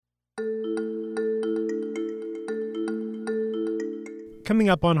Coming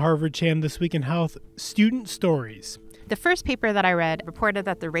up on Harvard Chan This Week in Health, student stories. The first paper that I read reported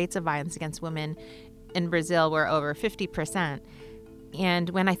that the rates of violence against women in Brazil were over 50%. And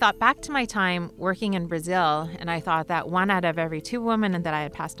when I thought back to my time working in Brazil, and I thought that 1 out of every 2 women that I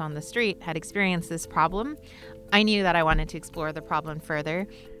had passed on the street had experienced this problem, I knew that I wanted to explore the problem further.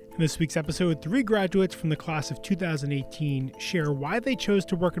 In this week's episode, 3 graduates from the class of 2018 share why they chose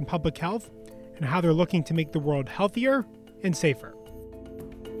to work in public health and how they're looking to make the world healthier and safer.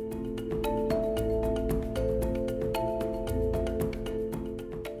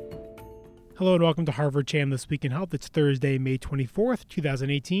 Hello and welcome to Harvard Chan This Week in Health. It's Thursday, May 24th,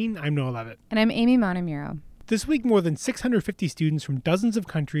 2018. I'm Noah Levitt. And I'm Amy Montemuro. This week, more than 650 students from dozens of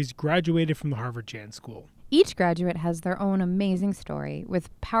countries graduated from the Harvard Chan School. Each graduate has their own amazing story with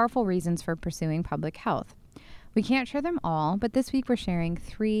powerful reasons for pursuing public health. We can't share them all, but this week we're sharing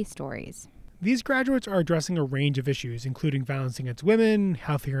 3 stories. These graduates are addressing a range of issues, including violence against women,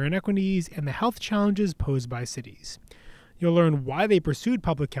 healthcare inequities, and the health challenges posed by cities. You'll learn why they pursued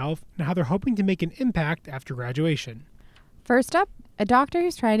public health and how they're hoping to make an impact after graduation. First up, a doctor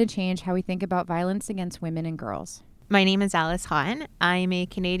who's trying to change how we think about violence against women and girls. My name is Alice Hahn. I'm a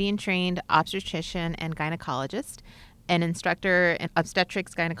Canadian-trained obstetrician and gynecologist, an instructor in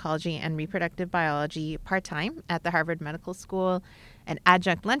obstetrics, gynecology, and reproductive biology part-time at the Harvard Medical School, an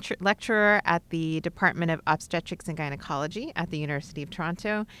adjunct lecturer at the Department of Obstetrics and Gynecology at the University of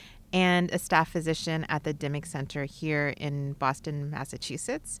Toronto, and a staff physician at the Dimmock Center here in Boston,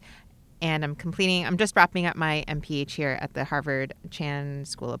 Massachusetts. And I'm just wrapping up my MPH here at the Harvard Chan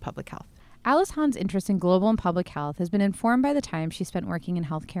School of Public Health. Alice Hahn's interest in global and public health has been informed by the time she spent working in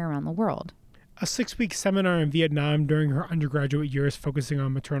healthcare around the world. A 6-week seminar in Vietnam during her undergraduate years focusing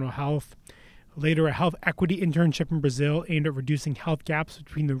on maternal health. Later, a health equity internship in Brazil aimed at reducing health gaps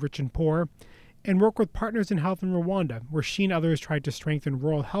between the rich and poor. And work with partners in health in Rwanda, where she and others tried to strengthen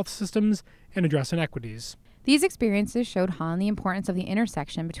rural health systems and address inequities. These experiences showed Hahn the importance of the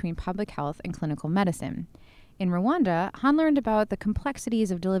intersection between public health and clinical medicine. In Rwanda, Hahn learned about the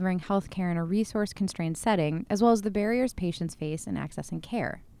complexities of delivering healthcare in a resource-constrained setting, as well as the barriers patients face in accessing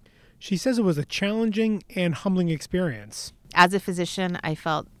care. She says it was a challenging and humbling experience. As a physician, I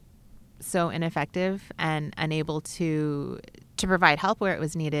felt so ineffective and unable to provide help where it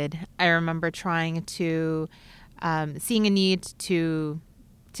was needed. I remember trying to, seeing a need to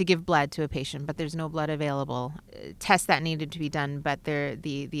give blood to a patient, but there's no blood available. Tests that needed to be done, but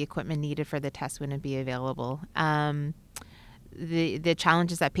the equipment needed for the test wouldn't be available. The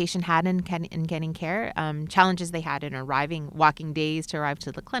challenges that patient had in getting care, challenges they had in walking days to arrive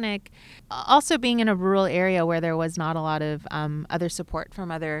to the clinic. Also being in a rural area where there was not a lot of other support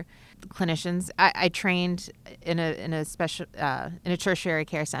from other clinicians. I trained in a tertiary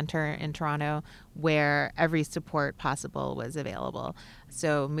care center in Toronto where every support possible was available.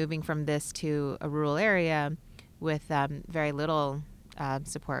 So moving from this to a rural area with very little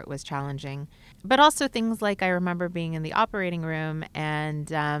support was challenging. But also things like I remember being in the operating room and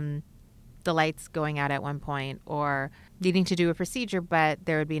the lights going out at one point, or needing to do a procedure, but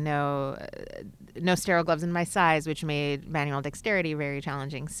there would be no sterile gloves in my size, which made manual dexterity very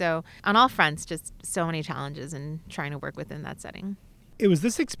challenging. So on all fronts, just so many challenges in trying to work within that setting. It was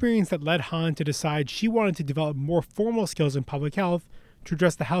this experience that led Hahn to decide she wanted to develop more formal skills in public health to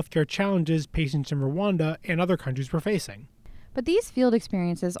address the healthcare challenges patients in Rwanda and other countries were facing. But these field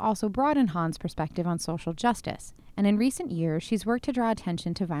experiences also broaden Hahn's perspective on social justice, and in recent years, she's worked to draw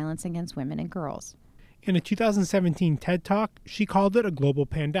attention to violence against women and girls. In a 2017 TED Talk, she called it a global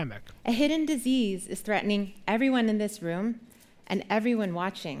pandemic. A hidden disease is threatening everyone in this room and everyone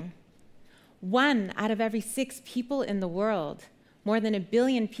watching. 1 out of every 6 people in the world, more than 1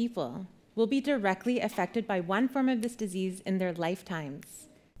 billion people, will be directly affected by one form of this disease in their lifetimes.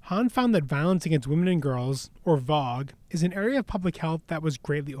 Hahn found that violence against women and girls, or VAG, is an area of public health that was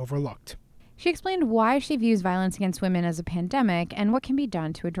greatly overlooked. She explained why she views violence against women as a pandemic and what can be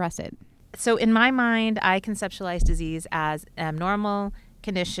done to address it. So in my mind, I conceptualize disease as an abnormal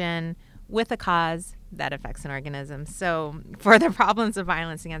condition with a cause that affects an organism. So for the problems of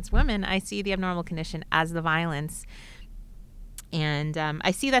violence against women, I see the abnormal condition as the violence. And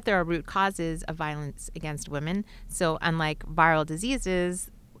I see that there are root causes of violence against women. So unlike viral diseases,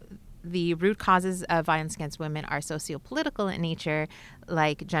 the root causes of violence against women are sociopolitical in nature,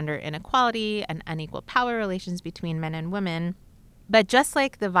 like gender inequality and unequal power relations between men and women. But just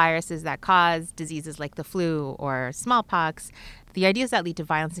like the viruses that cause diseases like the flu or smallpox, the ideas that lead to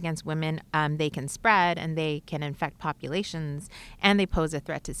violence against women, they can spread and they can infect populations, and they pose a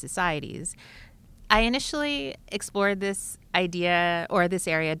threat to societies. I initially explored this idea or this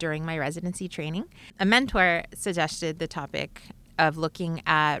area during my residency training. A mentor suggested the topic of looking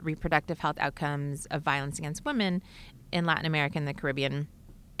at reproductive health outcomes of violence against women in Latin America and the Caribbean.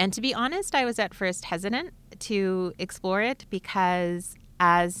 And to be honest, I was at first hesitant to explore it because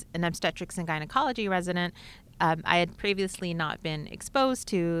as an obstetrics and gynecology resident, I had previously not been exposed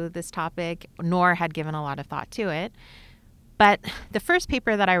to this topic, nor had given a lot of thought to it. But the first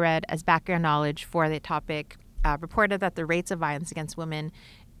paper that I read as background knowledge for the topic reported that the rates of violence against women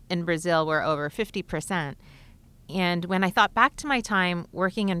in Brazil were over 50%. And when I thought back to my time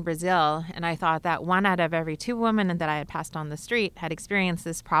working in Brazil, and I thought that 1 out of every 2 women that I had passed on the street had experienced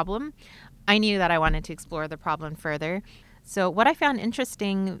this problem, I knew that I wanted to explore the problem further. So what I found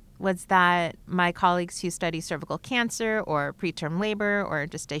interesting was that my colleagues who study cervical cancer or preterm labor or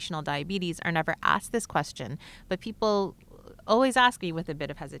gestational diabetes are never asked this question, but people always ask me with a bit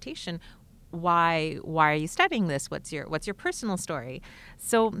of hesitation, why are you studying this? What's your personal story?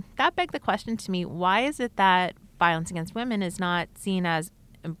 So that begged the question to me, why is it that violence against women is not seen as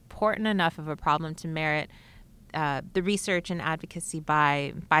important enough of a problem to merit the research and advocacy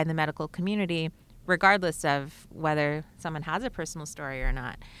by the medical community, regardless of whether someone has a personal story or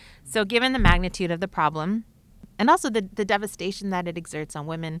not? So given the magnitude of the problem and also the devastation that it exerts on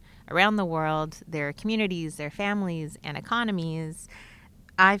women around the world, their communities, their families, and economies,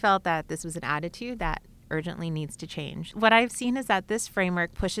 I felt that this was an attitude that urgently needs to change. What I've seen is that this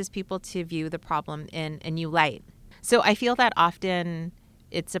framework pushes people to view the problem in a new light. So I feel that often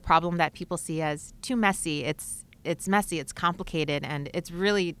it's a problem that people see as too messy. It's messy, it's complicated, and it's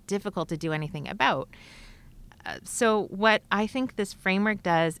really difficult to do anything about. So what I think this framework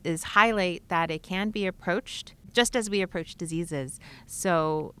does is highlight that it can be approached just as we approach diseases.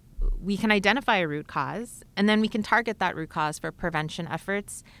 So we can identify a root cause, and then we can target that root cause for prevention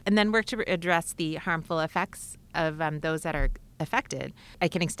efforts, and then work to address the harmful effects of those that are affected. I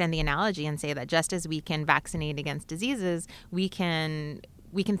can extend the analogy and say that just as we can vaccinate against diseases, we can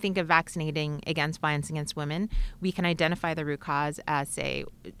think of vaccinating against violence against women. We can identify the root cause as, say,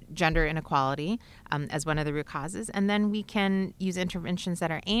 gender inequality as one of the root causes, and then we can use interventions that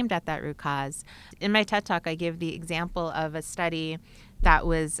are aimed at that root cause. In my TED Talk, I give the example of a study that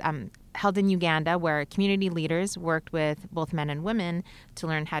was held in Uganda where community leaders worked with both men and women to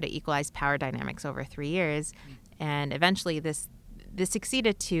learn how to equalize power dynamics over 3 years. And eventually this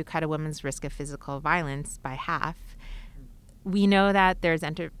succeeded to cut a woman's risk of physical violence by half. We know that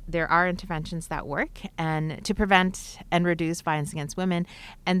there are interventions that work and to prevent and reduce violence against women,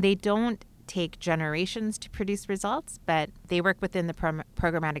 and they don't take generations to produce results, but they work within the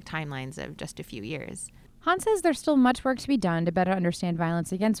programmatic timelines of just a few years. Han says there's still much work to be done to better understand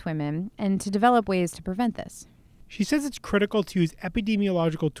violence against women and to develop ways to prevent this. She says it's critical to use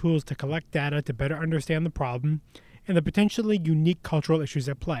epidemiological tools to collect data to better understand the problem and the potentially unique cultural issues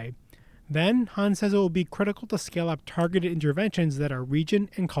at play. Then, Han says it will be critical to scale up targeted interventions that are region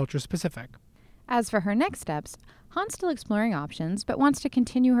and culture specific. As for her next steps, Han's still exploring options, but wants to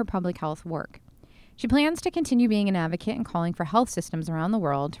continue her public health work. She plans to continue being an advocate and calling for health systems around the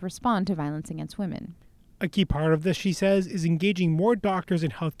world to respond to violence against women. A key part of this, she says, is engaging more doctors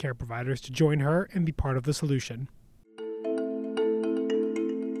and healthcare providers to join her and be part of the solution.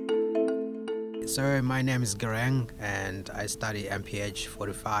 So my name is Garang, and I study MPH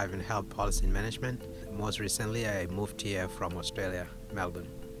 45 in Health Policy and Management. Most recently, I moved here from Australia, Melbourne.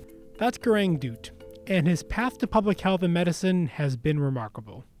 That's Garang Dut, and his path to public health and medicine has been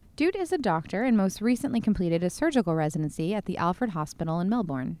remarkable. Dut is a doctor and most recently completed a surgical residency at the Alfred Hospital in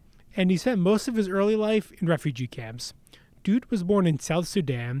Melbourne. And he spent most of his early life in refugee camps. Dut was born in South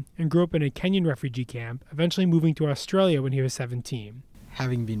Sudan and grew up in a Kenyan refugee camp, eventually moving to Australia when he was 17.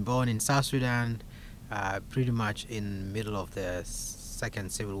 Having been born in South Sudan, pretty much in the middle of the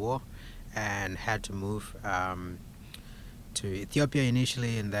Second Civil War, and had to move to Ethiopia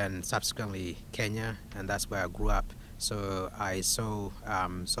initially and then subsequently Kenya, and that's where I grew up. So I saw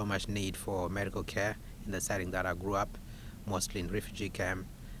so much need for medical care in the setting that I grew up, mostly in refugee camp,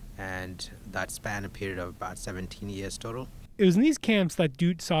 and that spanned a period of about 17 years total. It was in these camps that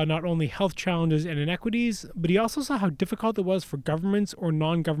Dut saw not only health challenges and inequities, but he also saw how difficult it was for governments or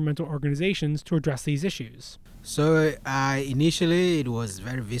non-governmental organizations to address these issues. So initially it was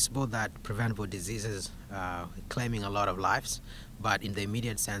very visible that preventable diseases claiming a lot of lives, but in the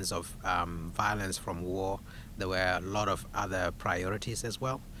immediate sense of violence from war, there were a lot of other priorities as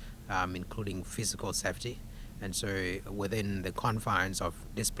well, including physical safety. And so within the confines of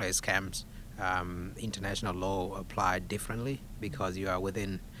displaced camps, international law applied differently because you are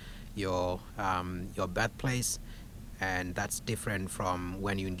within your birthplace, And that's different from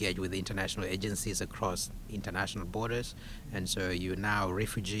when you engage with international agencies across international borders. And so you're now a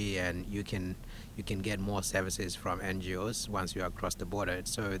refugee, and you can get more services from NGOs once you're across the border.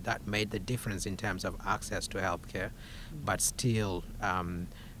 So that made the difference in terms of access to healthcare, but still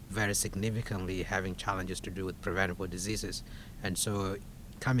very significantly having challenges to do with preventable diseases. And so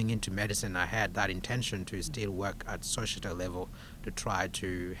coming into medicine, I had that intention to still work at societal level to try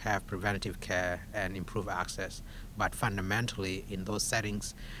to have preventative care and improve access. But fundamentally, in those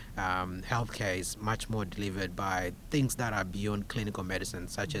settings, healthcare is much more delivered by things that are beyond clinical medicine,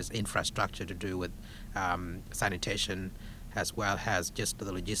 such as infrastructure to do with sanitation, as well as just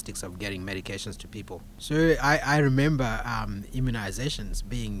the logistics of getting medications to people. So I remember immunizations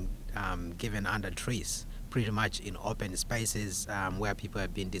being given under trees, pretty much in open spaces where people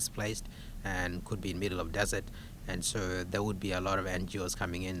have been displaced and could be in the middle of desert. And so there would be a lot of NGOs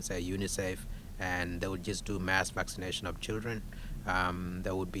coming in, say UNICEF, and they would just do mass vaccination of children.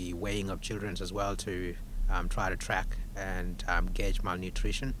 There would be weighing of children as well to try to track and gauge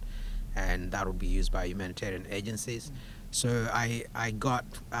malnutrition, and that would be used by humanitarian agencies. So I got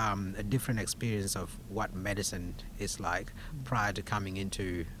a different experience of what medicine is like prior to coming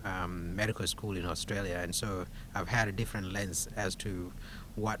into medical school in Australia. And so I've had a different lens as to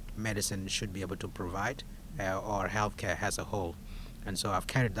what medicine should be able to provide or healthcare as a whole. And so I've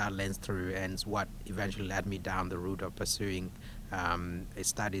carried that lens through, and it's what eventually led me down the route of pursuing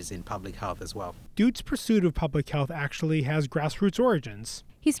studies in public health as well. Dut's pursuit of public health actually has grassroots origins.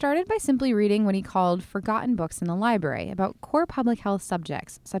 He started by simply reading what he called forgotten books in the library about core public health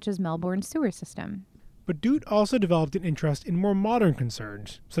subjects, such as Melbourne's sewer system. But Dut also developed an interest in more modern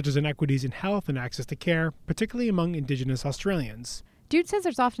concerns, such as inequities in health and access to care, particularly among Indigenous Australians. Dut says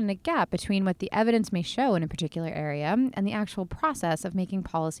there's often a gap between what the evidence may show in a particular area and the actual process of making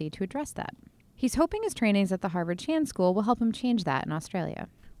policy to address that. He's hoping his trainings at the Harvard Chan School will help him change that in Australia.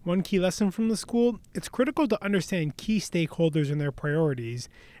 One key lesson from the school, it's critical to understand key stakeholders and their priorities,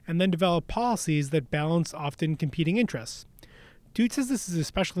 and then develop policies that balance often competing interests. Dut says this is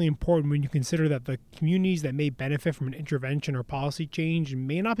especially important when you consider that the communities that may benefit from an intervention or policy change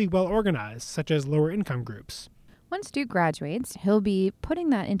may not be well organized, such as lower income groups. Once Dut graduates, he'll be putting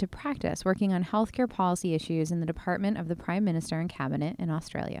that into practice, working on healthcare policy issues in the Department of the Prime Minister and Cabinet in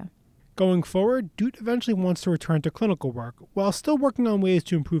Australia. Going forward, Dut eventually wants to return to clinical work, while still working on ways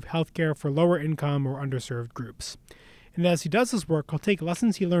to improve healthcare for lower income or underserved groups. And as he does this work, he'll take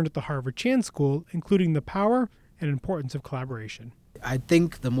lessons he learned at the Harvard Chan School, including the power and importance of collaboration. I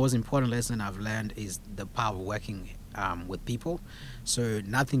think the most important lesson I've learned is the power of working with people. So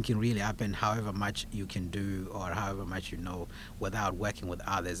nothing can really happen however much you can do or however much you know without working with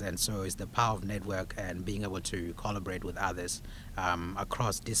others. And so it's the power of network and being able to collaborate with others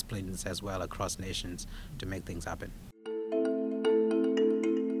across disciplines as well across nations to make things happen.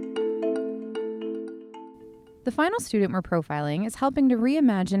 The final student we're profiling is helping to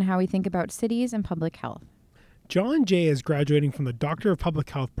reimagine how we think about cities and public health. Jon Jay is graduating from the Doctor of Public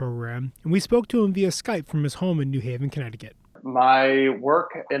Health program, and we spoke to him via Skype from his home in New Haven, Connecticut. My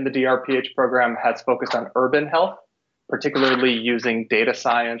work in the DrPH program has focused on urban health, particularly using data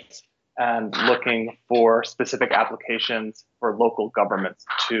science and looking for specific applications for local governments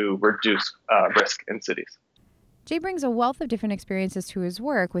to reduce risk in cities. Jay brings a wealth of different experiences to his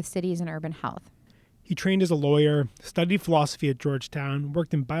work with cities and urban health. He trained as a lawyer, studied philosophy at Georgetown,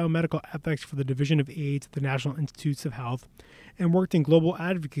 worked in biomedical ethics for the Division of AIDS at the National Institutes of Health, and worked in global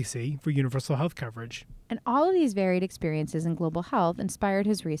advocacy for universal health coverage. And all of these varied experiences in global health inspired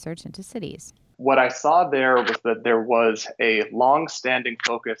his research into cities. What I saw there was that there was a long-standing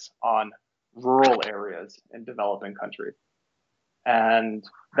focus on rural areas in developing countries. And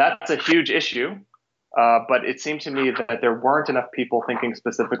that's a huge issue. But it seemed to me that there weren't enough people thinking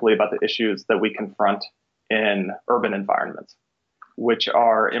specifically about the issues that we confront in urban environments, which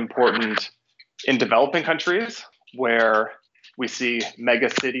are important in developing countries where we see mega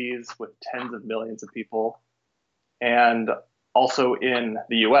cities with tens of millions of people, and also in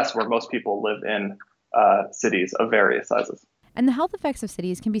the US where most people live in cities of various sizes. And the health effects of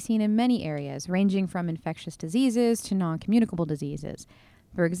cities can be seen in many areas, ranging from infectious diseases to non-communicable diseases.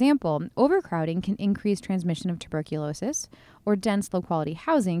 For example, overcrowding can increase transmission of tuberculosis, or dense low-quality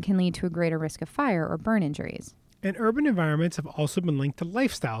housing can lead to a greater risk of fire or burn injuries. And urban environments have also been linked to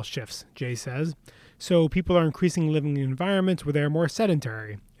lifestyle shifts, Jay says. So people are increasingly living in environments where they are more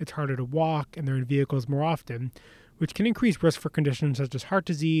sedentary. It's harder to walk, and they're in vehicles more often, which can increase risk for conditions such as heart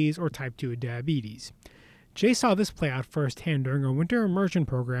disease or type 2 diabetes. Jay saw this play out firsthand during a winter immersion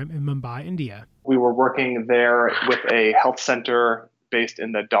program in Mumbai, India. We were working there with a health center based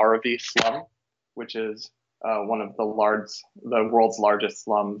in the Dharavi slum, which is one of the world's largest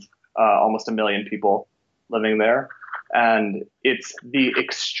slums, almost 1 million people living there. And it's the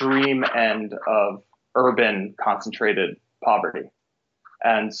extreme end of urban concentrated poverty.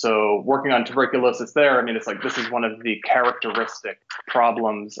 And so working on tuberculosis there, I mean, it's like this is one of the characteristic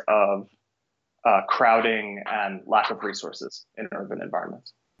problems of crowding and lack of resources in urban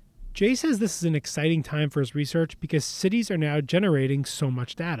environments. Jay says this is an exciting time for his research because cities are now generating so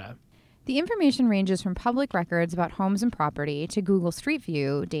much data. The information ranges from public records about homes and property to Google Street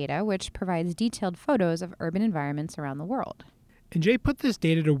View data, which provides detailed photos of urban environments around the world. And Jay put this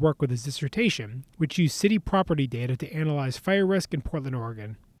data to work with his dissertation, which used city property data to analyze fire risk in Portland,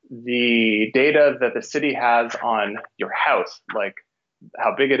 Oregon. The data that the city has on your house, like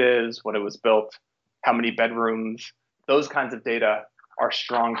how big it is, when it was built, how many bedrooms, those kinds of data are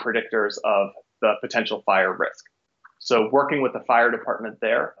strong predictors of the potential fire risk. So working with the fire department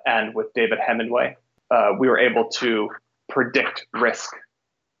there and with David Hemingway, we were able to predict risk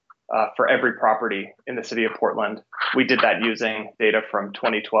for every property in the city of Portland. We did that using data from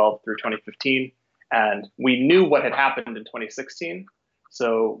 2012 through 2015, and we knew what had happened in 2016.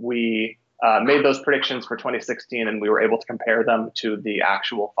 So we made those predictions for 2016, and we were able to compare them to the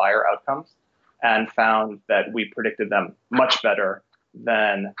actual fire outcomes and found that we predicted them much better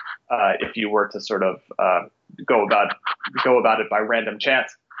than if you were to sort of go about it by random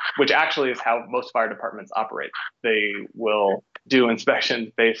chance, which actually is how most fire departments operate. They will do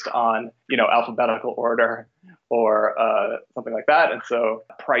inspections based on, alphabetical order or something like that. And so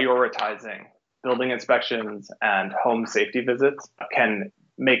prioritizing building inspections and home safety visits can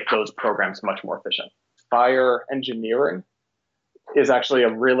make those programs much more efficient. Fire engineering is actually a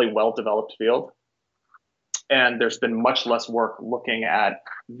really well-developed field. And there's been much less work looking at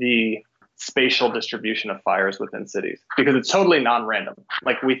the spatial distribution of fires within cities because it's totally non-random.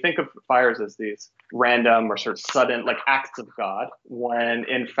 Like we think of fires as these random or sort of sudden, like acts of God, when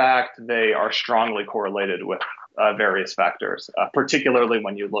in fact they are strongly correlated with various factors, particularly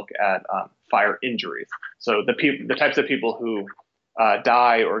when you look at fire injuries. So the types of people who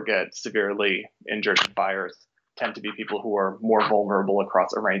die or get severely injured in fires tend to be people who are more vulnerable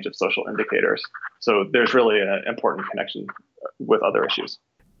across a range of social indicators. So there's really an important connection with other issues.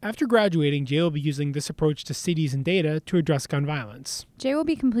 After graduating, Jay will be using this approach to cities and data to address gun violence. Jay will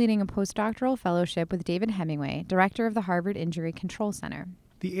be completing a postdoctoral fellowship with David Hemingway, director of the Harvard Injury Control Center.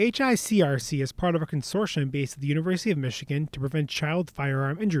 The HICRC is part of a consortium based at the University of Michigan to prevent child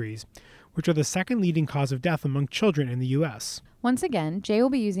firearm injuries, which are the second leading cause of death among children in the U.S. Once again, Jay will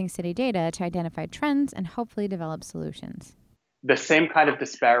be using city data to identify trends and hopefully develop solutions. The same kind of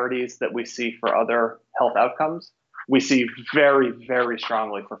disparities that we see for other health outcomes, we see very, very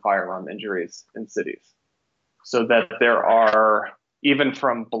strongly for firearm injuries in cities. So that there are, even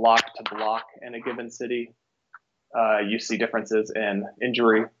from block to block in a given city, you see differences in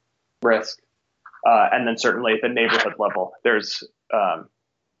injury risk. And then certainly at the neighborhood level, there's,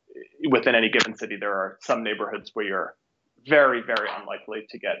 within any given city, there are some neighborhoods where you're very, very unlikely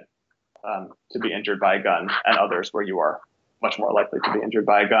to get to be injured by a gun, and others where you are much more likely to be injured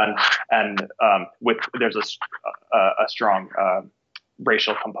by a gun. And there's a strong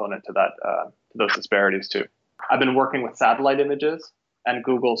racial component to that, to those disparities too. I've been working with satellite images and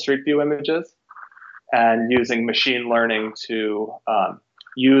Google Street View images, and using machine learning to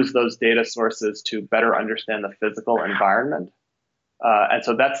use those data sources to better understand the physical environment. And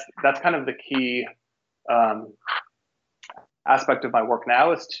so that's kind of the key aspect of my work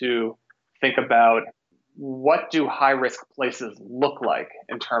now, is to think about what do high-risk places look like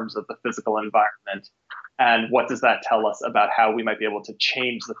in terms of the physical environment, and what does that tell us about how we might be able to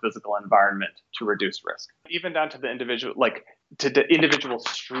change the physical environment to reduce risk, even down to the individual, like to the individual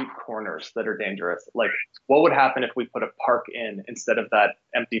street corners that are dangerous. Like, what would happen if we put a park in instead of that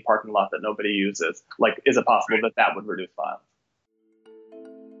empty parking lot that nobody uses? Like, is it possible that that would reduce violence?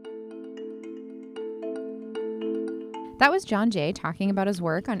 That was Jon Jay talking about his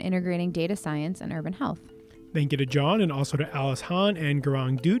work on integrating data science and urban health. Thank you to Jon and also to Alice Hahn and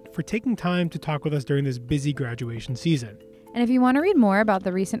Garang Dut for taking time to talk with us during this busy graduation season. And if you want to read more about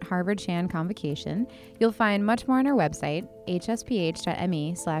the recent Harvard Chan convocation, you'll find much more on our website,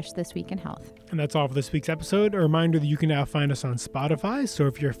 hsph.me/thisweekinhealth. And that's all for this week's episode. A reminder that you can now find us on Spotify, so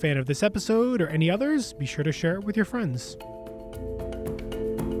if you're a fan of this episode or any others, be sure to share it with your friends.